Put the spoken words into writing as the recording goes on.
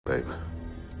Babe,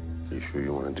 are you sure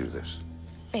you want to do this?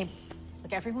 Babe,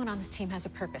 look, everyone on this team has a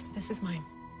purpose. This is mine.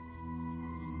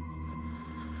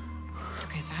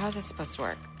 Okay, so how's this supposed to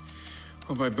work?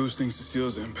 Well, by boosting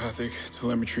Cecile's empathic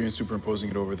telemetry and superimposing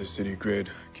it over the city grid,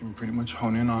 I can pretty much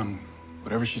hone in on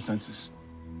whatever she senses.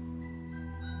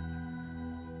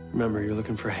 Remember, you're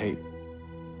looking for hate.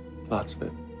 Lots of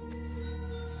it.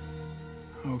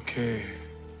 Okay,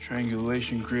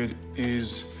 triangulation grid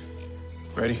is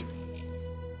ready.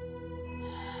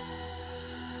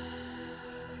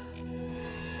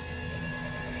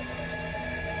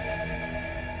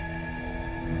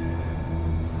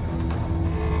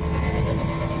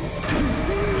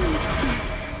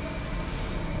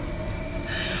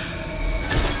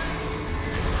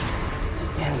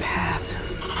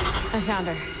 I found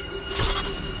her.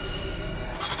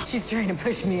 She's trying to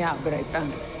push me out, but I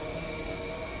found her.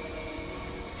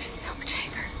 There's so much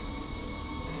anger.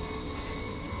 It's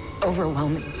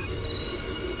overwhelming.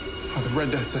 Oh, the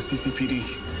Red Death's at CCPD.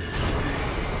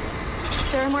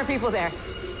 There are more people there.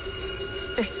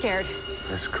 They're scared.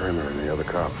 There's Kramer and the other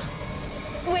cops.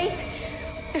 Wait!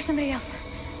 There's somebody else.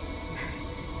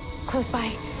 Close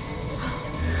by.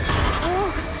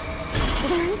 Oh,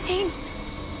 they're in pain.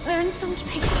 They're in so much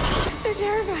pain. They're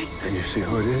terrified. And you see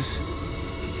who it is?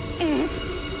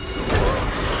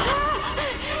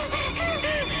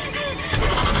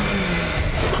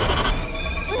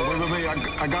 Wait,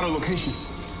 I got a location.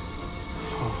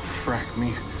 Oh, frack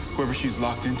me. Whoever she's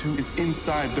locked into is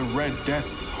inside the Red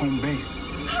Death's home base.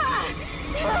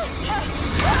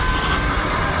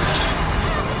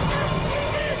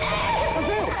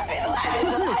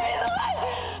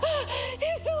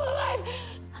 He's still alive!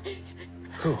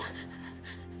 Who?